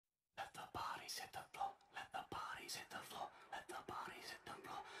bodies hit the floor. Let the bodies hit the floor. Let the bodies hit the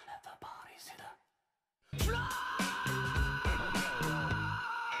floor. Let the bodies hit the floor.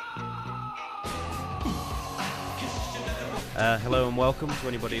 Hello and welcome to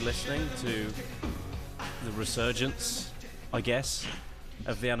anybody listening to the resurgence, I guess,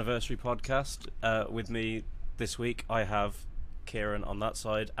 of the anniversary podcast. With me this week, I have Kieran on that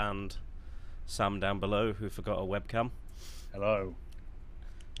side and Sam down below, who forgot a webcam. Hello.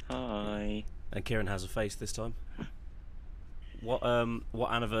 Hi. And Kieran has a face this time. What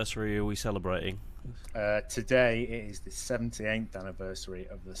anniversary are we celebrating? Today is the 78th anniversary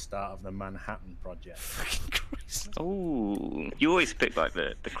of the start of the Manhattan Project. Fucking Christ. Oh, you always pick like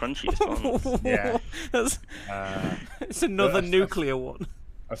the crunchiest ones. Yeah. It's another nuclear one.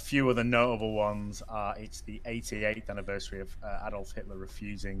 A few of the notable ones are it's the 88th anniversary of Adolf Hitler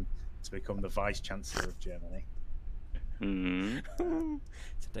refusing to become the Vice Chancellor of Germany.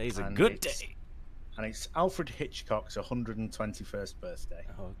 Today's a And good it's- day. And it's Alfred Hitchcock's 121st birthday.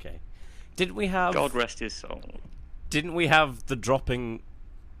 Oh, okay. Didn't we have God rest his soul. Didn't we have the dropping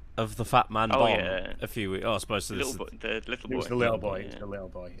of the Fat Man Oh, bomb yeah. a few weeks? Oh, I suppose The this little boy. The little boy. It was the little boy. It was the little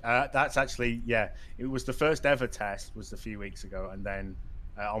boy. That's actually, yeah. It was the first ever test. Was a few weeks ago, and then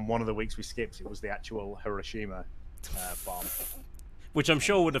on one of the weeks we skipped, it was the actual Hiroshima bomb. which I'm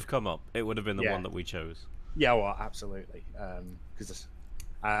sure would have come up. It would have been the Yeah. one that we chose. Yeah, well, absolutely.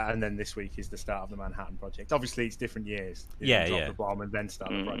 And then this week is the start of the Manhattan Project. Obviously, it's different years. They Yeah, didn't drop yeah. the bomb and then start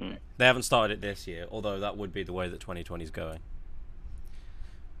the project. They haven't started it this year, although that would be the way that 2020 is going.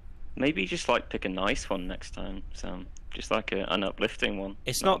 Maybe just like pick a nice one next time, Sam. Just like an uplifting one.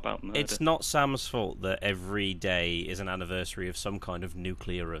 It's not not. about murder. It's not Sam's fault that every day is an anniversary of some kind of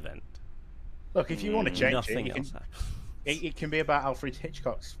nuclear event. Look, if you want to change Nothing it, else happens. it can be about Alfred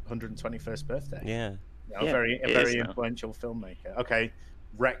Hitchcock's 121st birthday. Yeah. You know, Yeah, very it is now. influential filmmaker. Okay,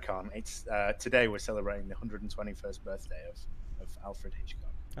 retcon. It's today we're celebrating the 121st birthday of Alfred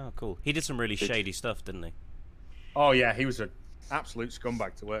Hitchcock. Oh, cool. He did some really Good. shady stuff, didn't he? Oh yeah, he was an absolute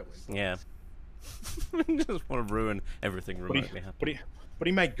scumbag to work with. Yeah. Just want to ruin everything remotely happy. But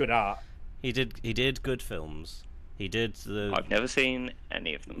he made good art. He did good films. He did the. I've never seen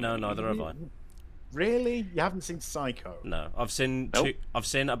any of them. No, neither have I. Really? You haven't seen Psycho? No, I've seen Nope. I've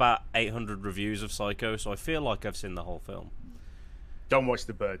seen about 800 reviews of Psycho, so I feel like I've seen the whole film. Don't watch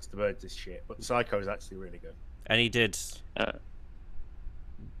The Birds. The Birds is shit, but Psycho is actually really good. And he did. Uh,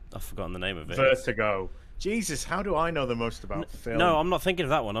 I've forgotten the name of it. Vertigo. Jesus, how do I know the most about film? No, I'm not thinking of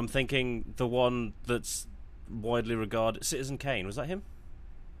that one. I'm thinking the one that's widely regarded. Citizen Kane, was that him?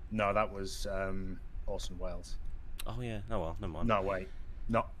 No, that was Orson Welles. Oh yeah. Oh well, never mind. No, wait.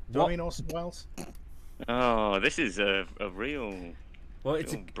 No, do What? I mean Orson Welles? oh, this is a real, Well,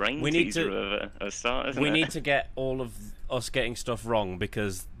 it's real brain we need teaser to of a start, isn't we it? need to get all of us getting stuff wrong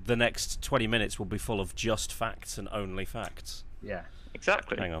because the next 20 minutes will be full of just facts and only facts. Yeah.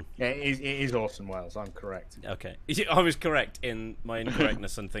 Exactly. Hang on. Yeah, it is Orson Welles. I'm correct. Okay. I was correct in my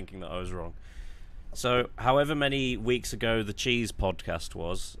incorrectness and thinking that I was wrong. So, however many weeks ago the Cheese podcast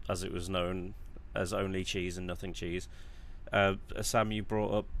was, as it was known as Only Cheese and Nothing Cheese, Sam, you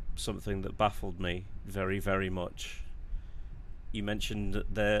brought up something that baffled me very, very much. You mentioned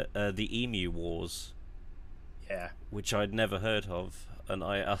the Emu Wars, Yeah. which I'd never heard of, and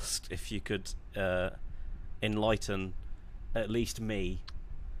I asked if you could enlighten at least me.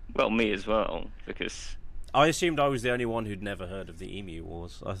 Well, me as well, because I assumed I was the only one who'd never heard of the Emu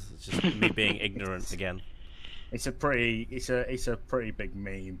Wars. It's just me being ignorant again. It's a pretty big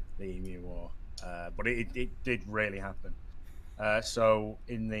meme, the Emu War, but it did really happen. So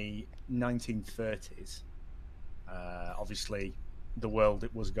in the 1930s, obviously the world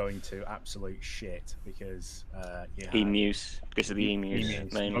was going to absolute shit because you had emus, because of the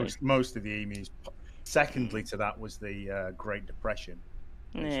emus, mainly. most of the emus. Secondly to that was the Great Depression.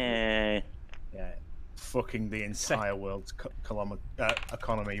 Yeah. Yeah, fucking the entire world's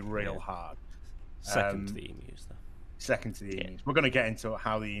economy real hard. Second to the emus, though. Second to the Yeah. emus. We're going to get into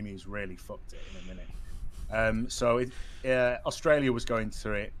how the emus really fucked it in a minute. So Australia was going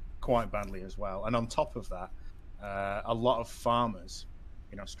through it quite badly as well. And on top of that, a lot of farmers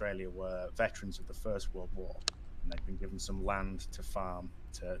in Australia were veterans of the First World War. And they'd been given some land to farm,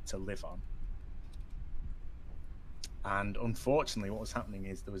 to live on. And unfortunately, what was happening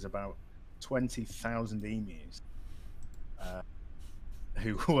is there was about 20,000 emus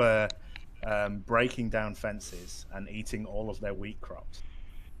who were breaking down fences and eating all of their wheat crops.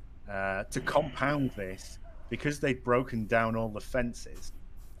 To compound this, because they'd broken down all the fences,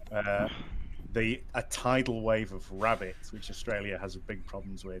 a tidal wave of rabbits, which Australia has big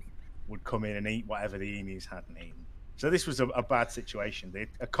problems with, would come in and eat whatever the emus hadn't eaten. So this was a bad situation. The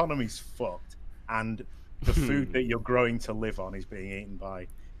economy's fucked. and the food that you're growing to live on is being eaten by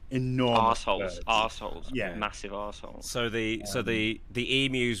enormous birds. Arseholes, Yeah. massive arseholes. So the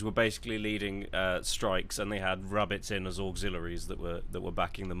emus were basically leading strikes, and they had rabbits in as auxiliaries that were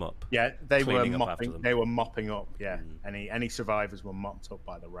backing them up. Yeah, they were cleaning up after mopping. them. They were mopping up. Yeah, any survivors were mopped up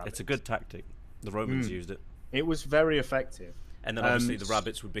by the rabbits. It's a good tactic. The Romans used it, It was very effective. and then obviously the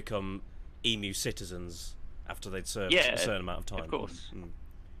rabbits would become emu citizens after they'd served a certain amount of time. Of course.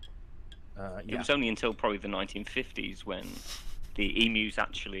 Yeah. It was only until probably the 1950s when the emus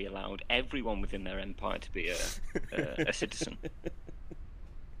actually allowed everyone within their empire to be a citizen.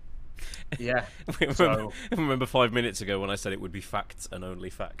 Yeah. Remember 5 minutes ago when I said it would be facts and only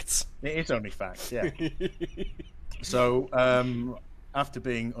facts? It is only facts, yeah. So, after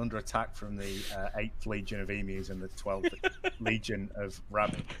being under attack from the 8th Legion of Emus and the 12th Legion of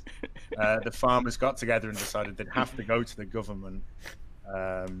Rabbits, the farmers got together and decided they'd have to go to the government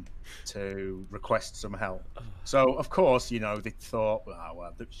to request some help. So, of course, they thought,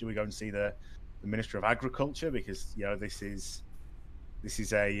 well, should we go and see the Minister of Agriculture, because this is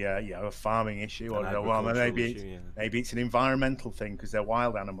a farming issue, or maybe it's an environmental thing because they're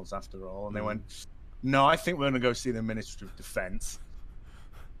wild animals after all. And they went, no, I think we're going to go see the Minister of Defence.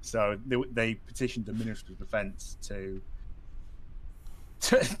 So they petitioned the Minister of Defence to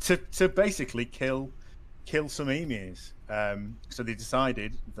basically kill some emus. So they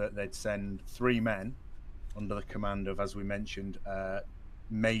decided that they'd send 3 men under the command of, as we mentioned,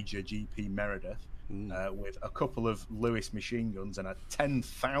 Major G.P. Meredith, with a couple of Lewis machine guns and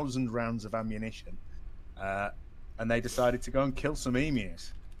 10,000 rounds of ammunition. And they decided to go and kill some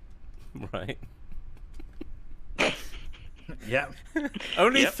emus. Right. Yeah.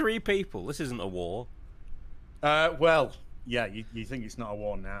 Only 3 people. This isn't a war. Well, yeah, you think it's not a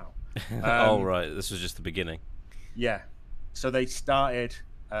war now. Oh, right. This was just the beginning. Yeah. So they started...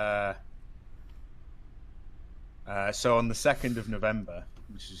 so on the 2nd of November,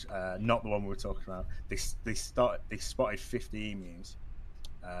 which is not the one we were talking about, they spotted 50 emus.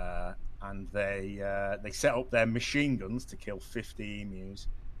 And they set up their machine guns to kill 50 emus.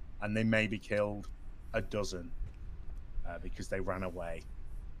 And they maybe killed a dozen. Because they ran away.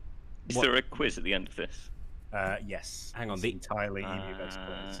 Is there a quiz at the end of this? Yes. Hang on, it's entirely emu-based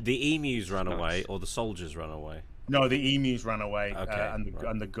quiz. The emus ran away, or the soldiers ran away? No, the emus ran away, Okay, and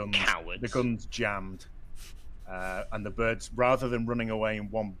the guns. Cowards. The guns jammed, and the birds, rather than running away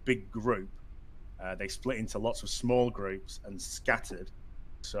in one big group, they split into lots of small groups and scattered.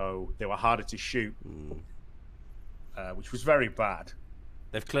 So they were harder to shoot, which was very bad.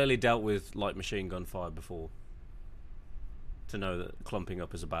 They've clearly dealt with light machine gun fire before, to know that clumping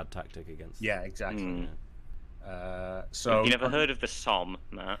up is a bad tactic against. Yeah, exactly. So you never heard of the Somme,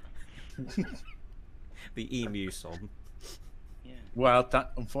 Matt? The emu song. Yeah. Well,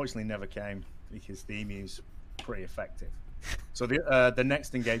 that unfortunately never came because the emus pretty effective. So the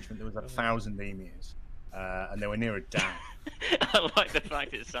next engagement there was 1,000 emus, and they were near a dam. I like the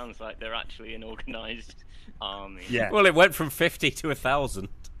fact it sounds like they're actually an organised army. Yeah. Well, it went from 50 to 1,000.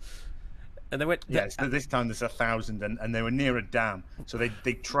 And they went. Yes, so this time there's 1,000, and they were near a dam. So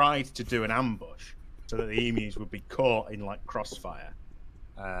they tried to do an ambush so that the emus would be caught in like crossfire.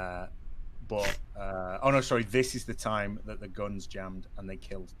 But oh no, sorry, this is the time that the guns jammed and they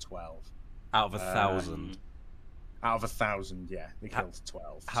killed 12 Out of 1,000. Out of 1,000, yeah, they killed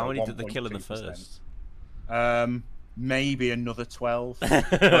 12. How So many did they kill in the 1.2%. first? Maybe another 12.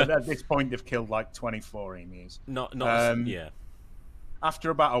 But at this point, they've killed like 24 emus. Not yeah.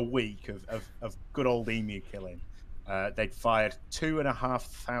 After about a week of good old emu killing, they'd fired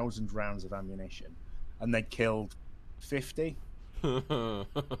 2,500 rounds of ammunition, and they'd killed 50.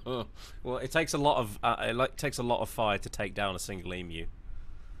 Well, it takes a lot of fire to take down a single emu.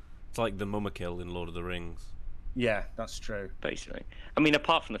 It's like the Mummakill in Lord of the Rings. Yeah, that's true. Basically, I mean,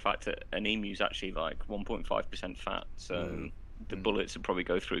 apart from the fact that an emu's actually like 1.5% fat, so the bullets would probably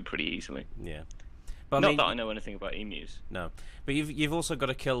go through pretty easily. Yeah. But Not that I know anything about emus. No, but you've also got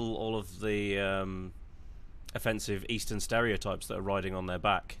to kill all of the offensive Eastern stereotypes that are riding on their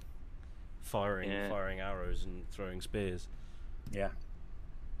back, firing arrows and throwing spears. Yeah.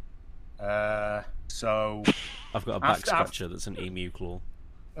 So I've got a back scratcher that's an emu claw.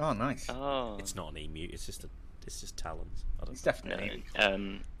 Oh, nice. Oh, It's not an emu. It's just talons. It's definitely.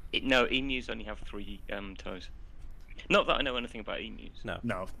 no, emus only have 3 toes. Not that I know anything about emus. No.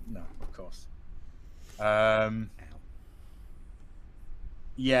 No, of course.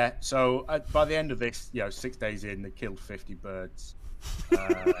 Yeah. So by the end of this, 6 days in, they killed 50 birds.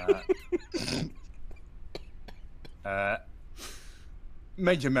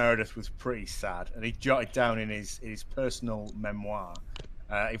 Major Meredith was pretty sad, and he jotted down in his personal memoir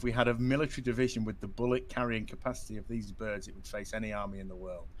If we had a military division with the bullet-carrying capacity of these birds, it would face any army in the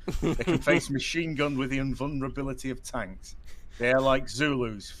world. They can face machine gun with the invulnerability of tanks. They are like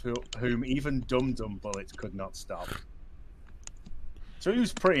Zulus, whom even dum-dum bullets could not stop. So he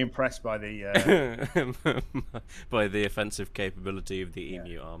was pretty impressed by the by the offensive capability of the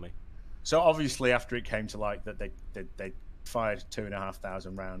Emu army. So obviously, after it came to light that they fired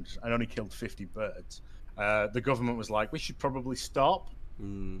 2,500 rounds and only killed 50 birds, the government was like, we should probably stop.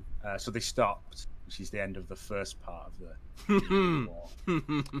 So they stopped, which is the end of the first part of the war.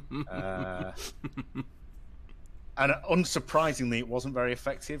 And unsurprisingly, it wasn't very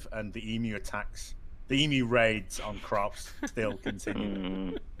effective, and the emu raids on crops still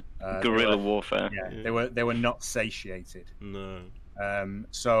continued. Guerrilla warfare. Yeah, they were not satiated. No.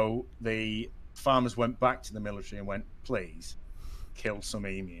 So the farmers went back to the military and went, please, kill some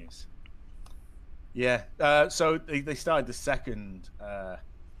emus. Yeah. So they started the second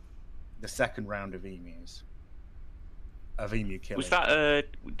round of emus. Of emu killing. Was that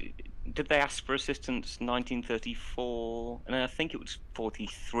did they ask for assistance 1934? And I think it was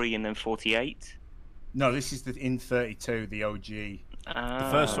 43 and then 48. No, this is in 32, the OG. The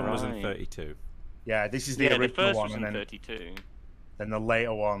first one was in 32. Yeah, this is the original the first one, was and in then 32. Then the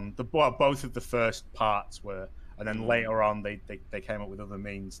later one, both of the first parts were, and then later on they came up with other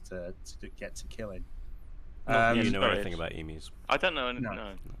means to get to killing. Do you know anything about emus? I don't know.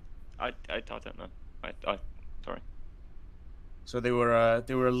 No. I don't know. Sorry. So they were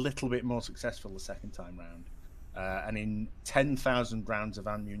a little bit more successful the second time round, and in 10,000 rounds of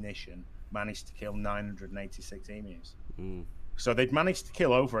ammunition, managed to kill 986 emus. So they'd managed to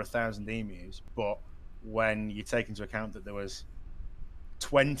kill over 1,000 emus, but when you take into account that there was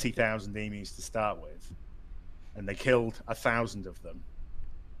 20,000 emus to start with, and they killed 1,000 of them,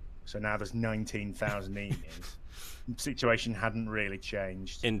 so now there's 19,000 emus. The situation hadn't really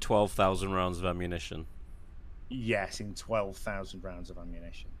changed. In 12,000 rounds of ammunition. Yes, in 12,000 rounds of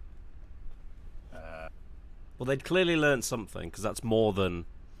ammunition. Well, they'd clearly learned something, because that's more than...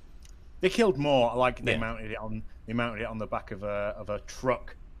 They killed more. Like they mounted it on the back of a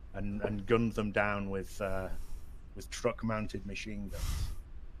truck and gunned them down with truck-mounted machine guns.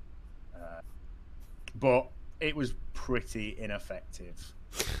 But it was pretty ineffective.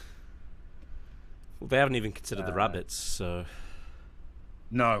 Well, they haven't even considered the rabbits, so...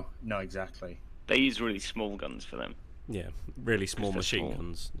 No, exactly. They use really small guns for them. Yeah, really small machine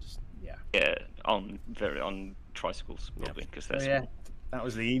guns. Yeah, on tricycles probably because they're small. That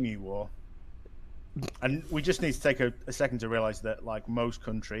was the Emu War. And we just need to take a second to realise that, like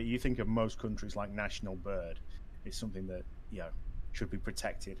you think of most countries like national bird, it's something that should be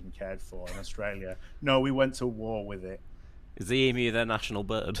protected and cared for. In Australia, no, we went to war with it. Is the emu their national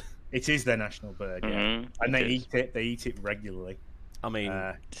bird? It is their national bird, yeah, and they eat it. They eat it regularly. I mean,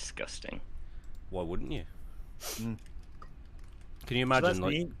 disgusting. Why wouldn't you? Can you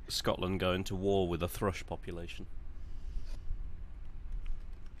imagine Scotland going to war with a thrush population?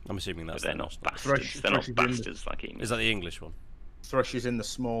 I'm assuming that's they're not bastards. They're not bastards like emus. Is that the English one? Thrush is in the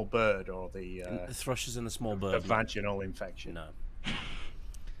small bird, or the thrush is in the small bird. The vaginal infection. No.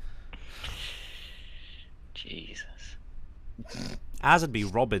 Jesus. As would be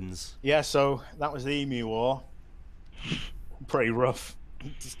robins. Yeah, so that was the Emu War. Pretty rough.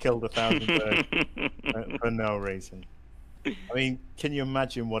 Just killed 1,000 birds for no reason. I mean, can you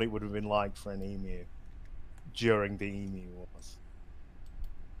imagine what it would have been like for an emu during the Emu Wars?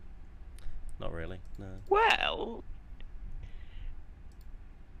 Not really, no.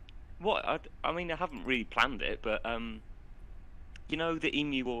 Well, I mean, I haven't really planned it, but you know the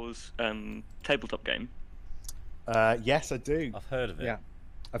Emu Wars tabletop game? Yes, I do. I've heard of it. Yeah,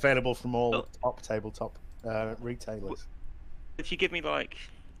 available from all top tabletop retailers. If you give me like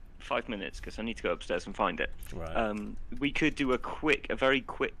 5 minutes, because I need to go upstairs and find it. Right. We could do a very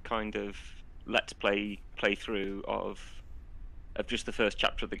quick kind of let's play playthrough of just the first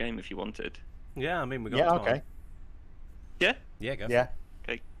chapter of the game if you wanted. Yeah, I mean we got. Yeah, time. okay. Yeah. Yeah, go. Yeah.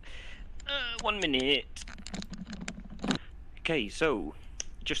 Okay. 1 minute. Okay, so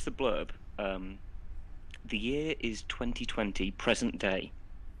just the blurb. The year is 2020, present day.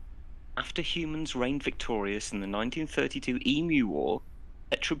 After humans reigned victorious in the 1932 Emu War,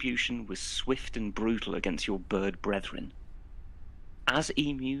 retribution was swift and brutal against your bird brethren, as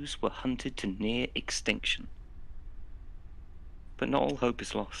emus were hunted to near extinction. But not all hope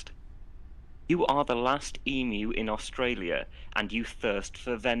is lost. You are the last emu in Australia, and you thirst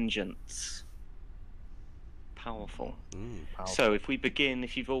for vengeance. Powerful. Powerful. So if we begin,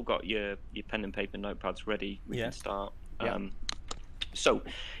 if you've all got your pen and paper notepads ready, we can start. Yeah. So,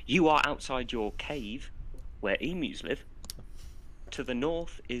 you are outside your cave, where emus live. To the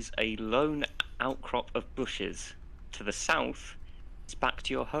north is a lone outcrop of bushes. To the south, it's back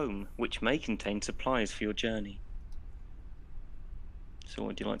to your home, which may contain supplies for your journey. So, what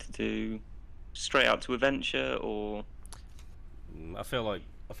would you like to do? Straight out to adventure, or I feel like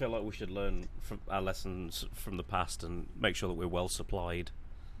we should learn from our lessons from the past and make sure that we're well supplied.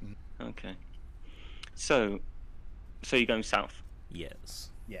 okay? So you're going south. Yes.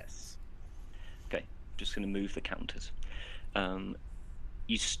 Yes. Okay, just going to move the counters.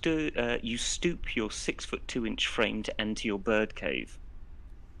 You stoop your 6'2" frame to enter your bird cave.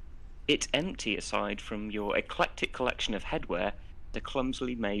 It's empty aside from your eclectic collection of headwear, the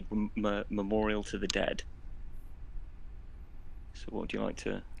clumsily made memorial to the dead. So what would you like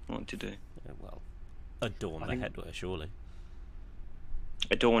to do? Yeah, well, adorn the headwear, surely.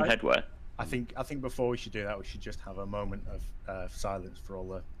 Adorn headwear. I think before we should do that, we should just have a moment of silence for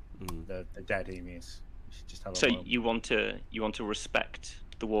all the dead emus. We should just have a moment. You want to respect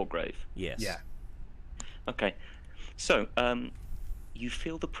the war grave? Yes. Yeah. Okay. So you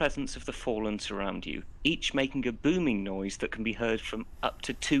feel the presence of the fallen surround you, each making a booming noise that can be heard from up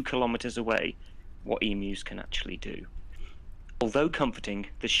to 2 kilometers away, what emus can actually do. Although comforting,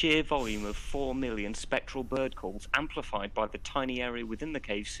 the sheer volume of 4 million spectral bird calls amplified by the tiny area within the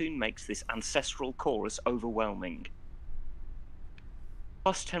cave soon makes this ancestral chorus overwhelming.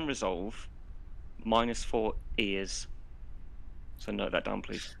 +10 resolve, -4 ears. So note that down,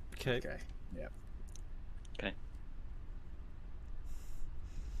 please. Okay. Okay. Yeah. Okay.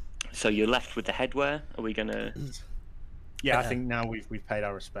 So you're left with the headwear. Are we gonna? Yeah, I think now we've paid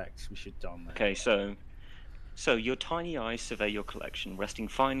our respects. We should don that. Okay, so your tiny eyes survey your collection, resting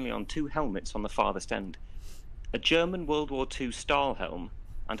finally on 2 helmets on the farthest end: a German World War II Stahl helm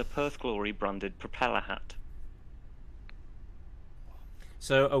and a Perth Glory branded propeller hat.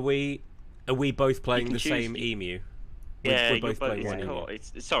 So are we both playing can the choose- same emu? Yeah, we're both playing it's one a emu. co-op.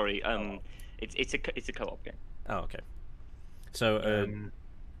 It's a co-op game. Oh, okay. So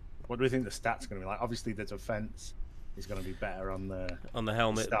What do we think the stats are going to be like? Obviously, the defense is going to be better on the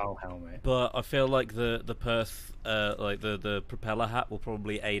helmet, style helmet. but I feel like the Perth, like the propeller hat, will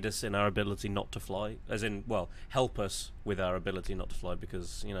probably aid us in our ability not to fly. As in, well, help us with our ability not to fly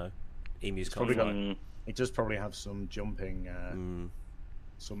because emus can't probably fly. It does probably have some jumping,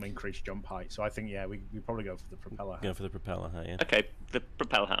 some increased jump height. So I think we probably go for the propeller hat. Go for the propeller hat, yeah. Okay, the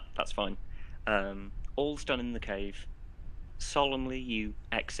propeller hat. That's fine. All's done in the cave. Solemnly you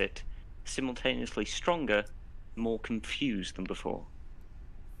exit, simultaneously stronger, more confused than before.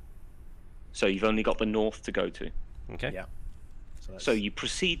 So you've only got the north to go to. Okay. Yeah. So you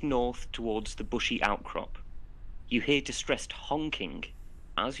proceed north towards the bushy outcrop. You hear distressed honking.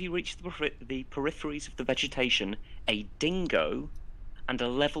 As you reach the peripheries of the vegetation, a dingo and a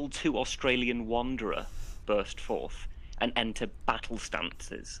level 2 Australian wanderer burst forth and enter battle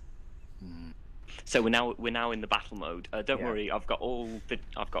stances. So we're now in the battle mode. Don't worry, I've got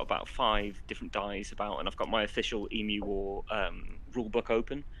about 5 different dice about, and I've got my official Emu War rulebook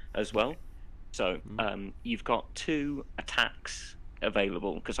open as well. So you've got 2 attacks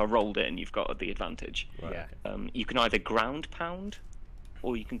available because I rolled it, and you've got the advantage. Right, Yeah. okay. You can either ground pound,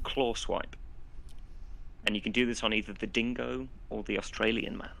 or you can claw swipe, and you can do this on either the dingo or the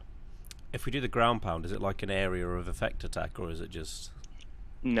Australian man. If we do the ground pound, is it like an area of effect attack, or is it just?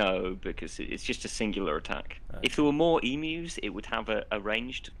 No, because it's just a singular attack. Okay. If there were more emus, it would have a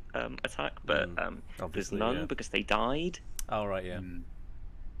ranged attack, but there's obviously, none yeah. because they died. Oh right, yeah.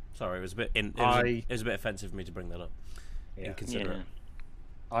 Sorry, it was a bit. It was a bit offensive for me to bring that up. Yeah. Inconsiderate.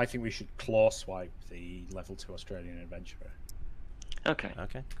 I think we should claw swipe the level 2 Australian adventurer. Okay,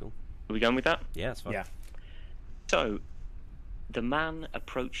 Okay, cool. are we going with that? Yeah, that's fine. Yeah. So, the man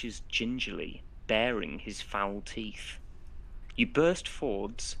approaches gingerly, baring his foul teeth. You burst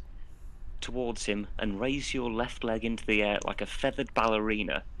forwards towards him and raise your left leg into the air like a feathered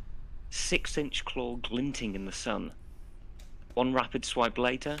ballerina, 6-inch claw glinting in the sun. One rapid swipe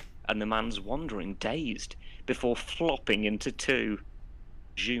later, and the man's wandering, dazed, before flopping into 2,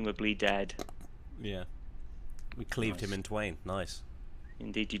 presumably dead. Yeah. We cleaved him in twain. Nice.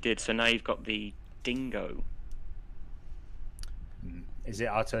 Indeed you did. So now you've got the dingo. Is it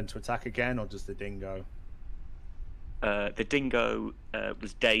our turn to attack again, or does the dingo? The dingo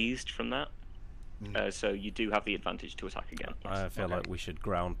was dazed from that, so you do have the advantage to attack again. Yes. I feel like we should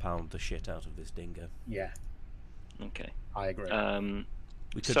ground pound the shit out of this dingo. Yeah, Okay. I agree.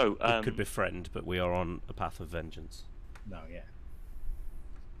 We could, So, we could befriend, but we are on a path of vengeance. No,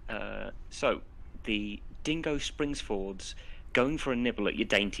 So the dingo springs forwards, going for a nibble at your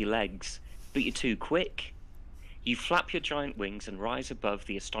dainty legs, but you're too quick. You flap your giant wings and rise above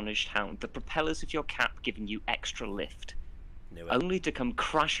the astonished hound, the propellers of your cap giving you extra lift. Knew it. only to come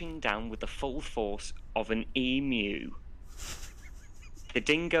crashing down with the full force of an emu. The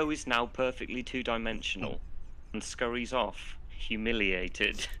dingo is now perfectly two-dimensional and scurries off,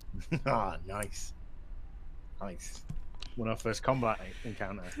 humiliated. Ah, nice. Nice. When our first combat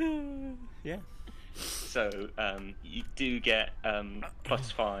encounter. Yeah. So you do get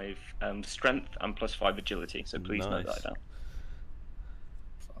 +5 strength and +5 agility. So please note Nice. that down.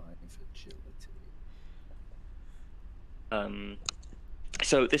 5 agility.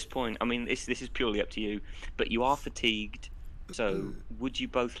 So at this point, I mean, this is purely up to you, but you are fatigued. So would you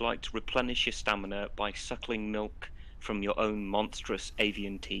both like to replenish your stamina by suckling milk from your own monstrous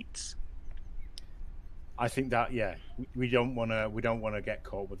avian teats? I think that we don't want to get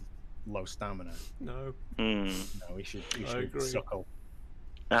caught with low stamina. No. Hmm. No, we should agree. suckle.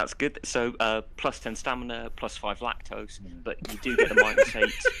 That's good. So +10 stamina, +5 lactose, but you do get the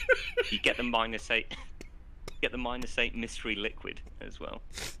 -8. You get the -8. Get the -8 mystery liquid as well.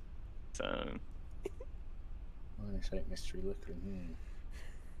 So -8 mystery liquid.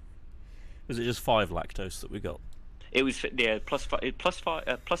 Was it just 5 lactose that we got? it was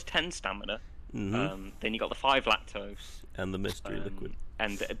 +10 stamina. Mm-hmm. Then you got the 5 lactose, And the mystery liquid.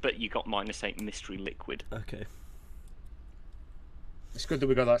 but you got -8 mystery liquid, Okay. It's good that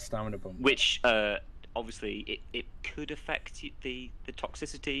we got that stamina bump. which obviously it could affect the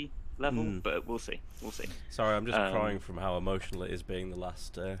toxicity level, but we'll see. Sorry, I'm just crying from how emotional it is being the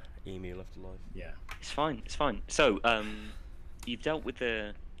last emu left alive. Yeah. It's fine. So you've dealt with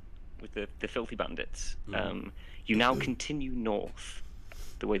the filthy bandits. You now continue north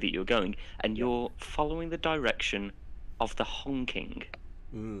the way that you're going, and you're following the direction of the honking.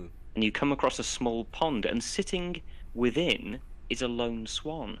 And you come across a small pond, and sitting within is a lone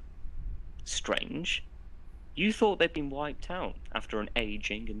swan. Strange. You thought they'd been wiped out after an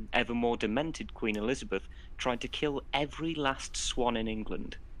aging and ever more demented Queen Elizabeth tried to kill every last swan in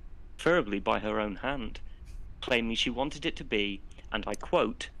England, preferably by her own hand, claiming she wanted it to be, and I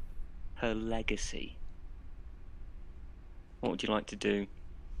quote, her legacy. What would you like to do?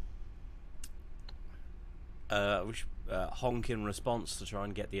 We should honk in response to try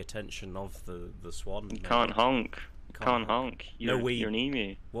and get the attention of the swan. You can't honk. Can't honk. You're an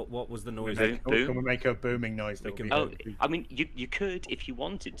emu. What was the noise? Boom. Can we make a booming noise? That can- would be I mean, you could if you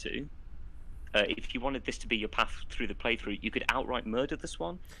wanted to. If you wanted this to be your path through the playthrough, you could outright murder the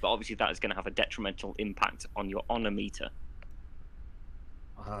swan, but obviously that is going to have a detrimental impact on your honor meter.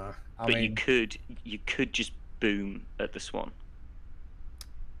 I But mean, you could just boom at the swan.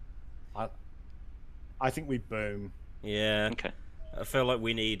 I think we boom. Yeah. Okay. I feel like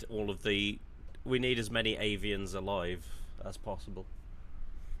we need we need as many avians alive as possible.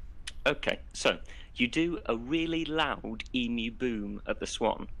 Okay, so you do a really loud emu boom at the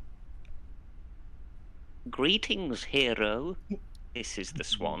swan. Greetings, hero. This is the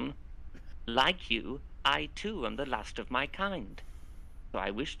swan. Like you, I too am the last of my kind. So I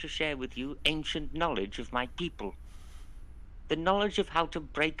wish to share with you ancient knowledge of my people. The knowledge of how to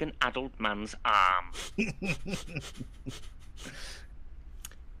break an adult man's arm.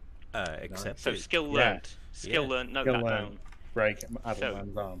 Except So skill learned. Skill learned, note Skill that learned. down. Break So- adult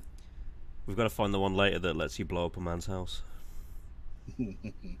man's arm. we've got to find the one later that lets you blow up a man's house.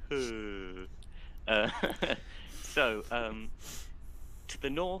 So, to the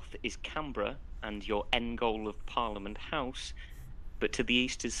north is Canberra and your end goal of Parliament House, but to the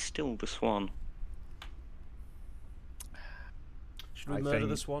east is still the Swan. Should we I murder think-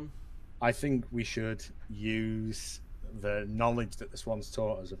 the swan? I think we should use the knowledge that the Swan's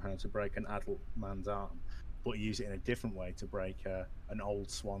taught us of how to break an adult man's arm, but use it in a different way to break an old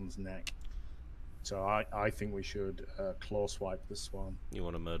swan's neck. So I think we should claw swipe the Swan. You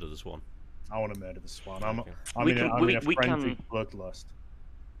want to murder the swan? I want to murder the Swan. Okay. I'm We in can- a we frenzy can- bloodlust.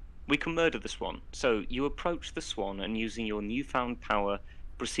 We can murder the Swan. So you approach the Swan and using your newfound power,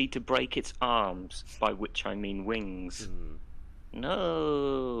 proceed to break its arms, by which I mean wings.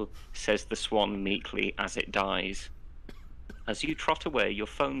 No, says the Swan meekly as it dies. As you trot away, your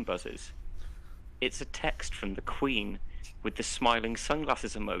phone buzzes. It's a text from the Queen with the smiling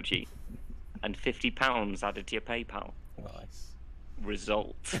sunglasses emoji and £50 added to your PayPal. Nice.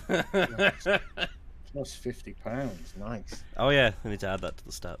 Result. Plus £50. Nice. Oh yeah, I need to add that to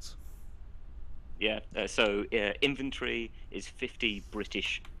the stats. Yeah, so inventory is 50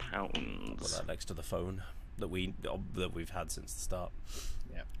 British pounds. Put that next to the phone that we've had since the start.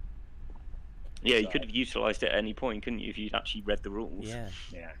 Yeah. Yeah, you could have utilised it at any point, couldn't you, if you'd actually read the rules? Yeah.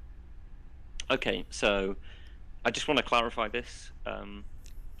 Yeah. Okay, so I just want to clarify this.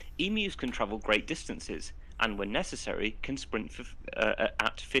 Emus can travel great distances, and when necessary, can sprint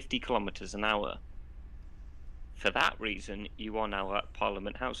at 50 kilometers an hour. for that reason, you are now at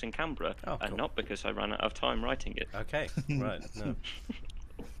Parliament House in Canberra, Oh, and cool. not because I ran out of time writing it. Okay, right. No.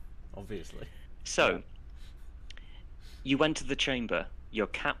 Obviously. So, you enter the chamber, your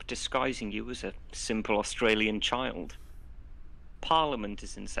cap disguising you as a simple Australian child. Parliament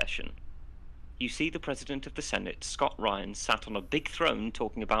is in session. You see the President of the Senate, Scott Ryan, sat on a big throne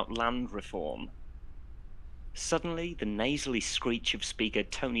talking about land reform. Suddenly, the nasally screech of Speaker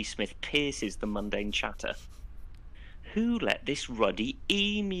Tony Smith pierces the mundane chatter. Who let this ruddy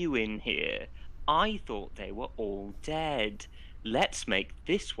emu in here? I thought they were all dead. Let's make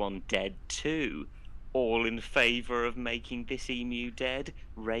this one dead too. All in favour of making this emu dead?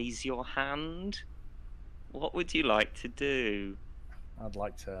 Raise your hand. What would you like to do? I'd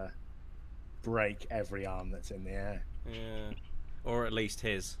like to break every arm that's in the air. Yeah. Or at least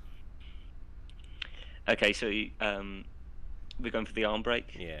his. Okay, so we're going for the arm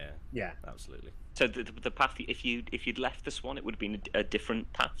break. Yeah. Yeah. Absolutely. So the path, if you'd left the swan, it would have been a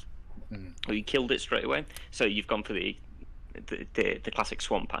different path. Mm. Or you killed it straight away. So you've gone for the classic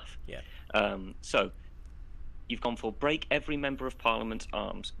swan path. Yeah. So you've gone for break every member of Parliament's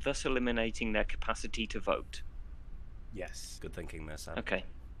arms, thus eliminating their capacity to vote. Yes. Good thinking there, Sam. Okay.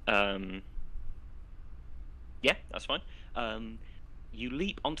 Yeah, that's fine. You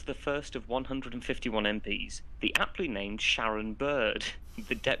leap onto the first of 151 MPs, the aptly named Sharon Bird,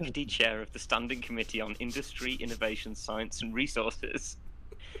 the Deputy Chair of the Standing Committee on Industry, Innovation, Science and Resources.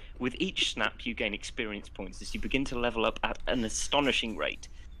 With each snap, you gain experience points as you begin to level up at an astonishing rate.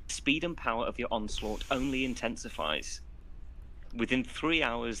 The speed and power of your onslaught only intensifies. Within 3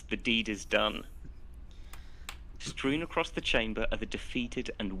 hours, the deed is done. Strewn across the chamber are the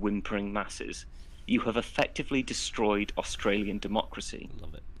defeated and whimpering masses. You have effectively destroyed Australian democracy.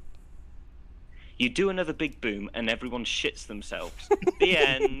 Love it. You do another big boom and everyone shits themselves. The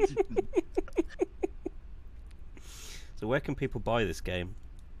end. So where can people buy this game?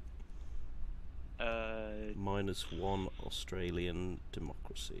 -1 Australian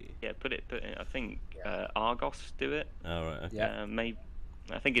democracy. Yeah, put it. I think Argos do it. Oh, right, okay. Yeah. Maybe.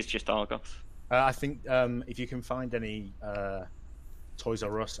 I think it's just Argos. I think if you can find any Toys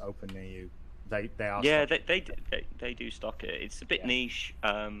R Us open near you, they are. Yeah, stocked. they do stock it. It's a bit niche,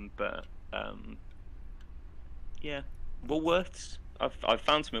 but yeah, Woolworths. I've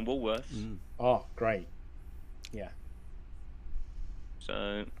found some in Woolworths. Mm. Oh, great. Yeah.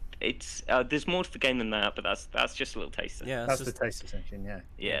 So it's there's more to the game than that, but that's just a little taster. Yeah, That's just... the taste section, yeah.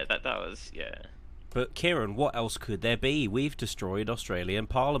 Yeah, that was But Kieran, what else could there be? We've destroyed Australian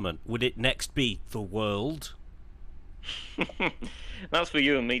Parliament. Would it next be the world? That's for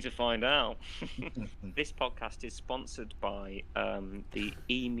you and me to find out. This podcast is sponsored by the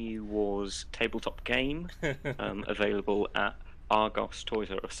Emu Wars tabletop game, available at Argos, Toys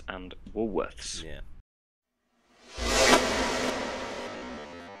R Us, and Woolworths. Yeah.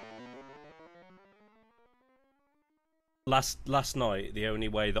 Last night, the only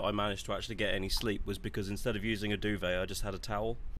way that I managed to actually get any sleep was because instead of using a duvet, I just had a towel.